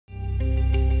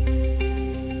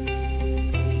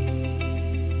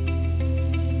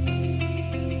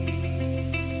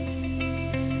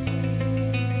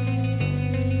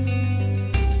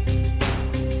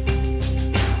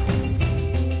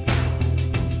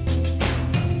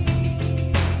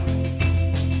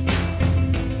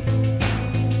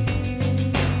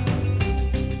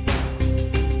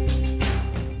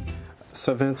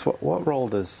So Vince, what role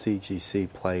does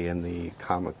CGC play in the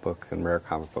comic book and rare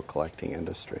comic book collecting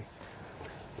industry?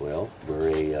 Well,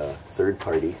 we're a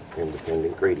third-party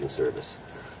independent grading service.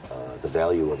 The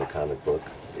value of a comic book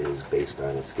is based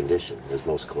on its condition, as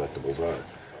most collectibles are.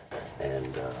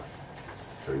 And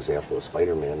for example, a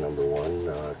Spider-Man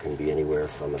 #1 can be anywhere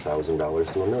from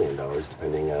 $1,000 to $1 million,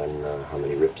 depending on how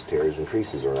many rips, tears, and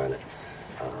creases are on it.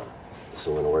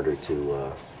 So in order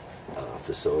to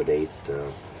facilitate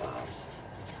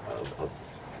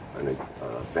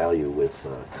value with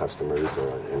customers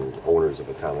and owners of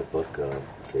a comic book,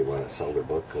 if they want to sell their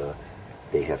book,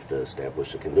 they have to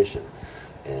establish a condition.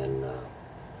 And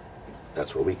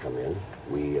that's where we come in.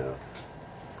 We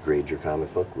grade your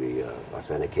comic book, we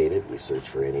authenticate it, we search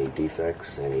for any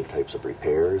defects, any types of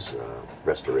repairs.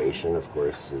 Restoration, of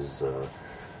course, is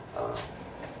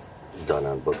done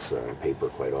on books on paper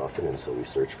quite often, and so we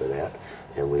search for that,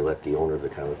 and we let the owner of the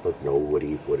comic book know what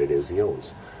it is he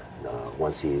owns.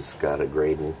 Once he's got a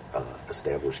grade,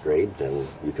 established grade, then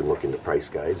you can look into price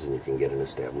guides and you can get an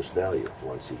established value.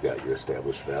 Once you've got your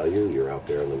established value, you're out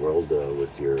there in the world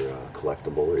with your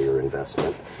collectible or your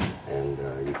investment, and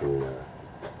you can,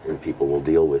 and people will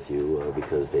deal with you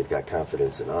because they've got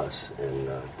confidence in us and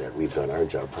that we've done our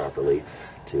job properly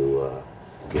to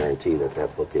guarantee that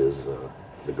that book is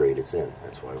the grade it's in.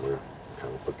 That's why we're a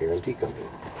comic book guarantee company.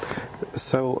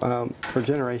 So for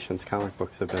generations, comic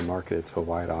books have been marketed to a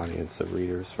wide audience of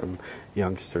readers, from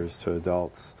youngsters to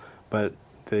adults, but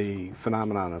the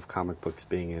phenomenon of comic books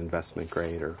being investment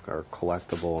grade or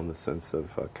collectible in the sense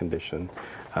of condition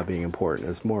being important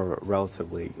is more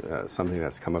relatively something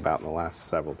that's come about in the last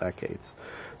several decades.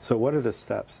 So what are the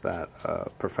steps that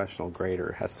a professional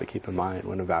grader has to keep in mind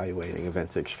when evaluating a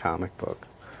vintage comic book?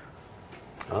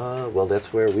 Well,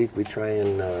 that's where we try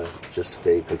and just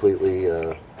stay completely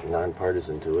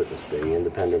nonpartisan to it and stay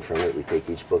independent from it. We take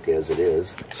each book as it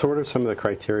is. So what are some of the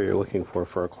criteria you're looking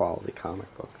for a quality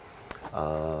comic book?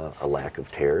 A lack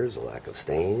of tears, a lack of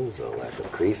stains, a lack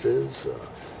of creases,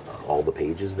 all the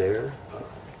pages there,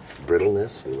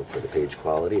 brittleness. We look for the page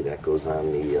quality. That goes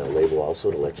on the label also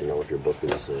to let you know if your book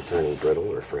is turning brittle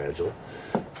or fragile.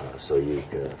 So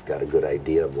you've got a good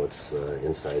idea of what's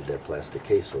inside that plastic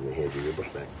case when they hand you your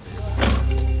book back.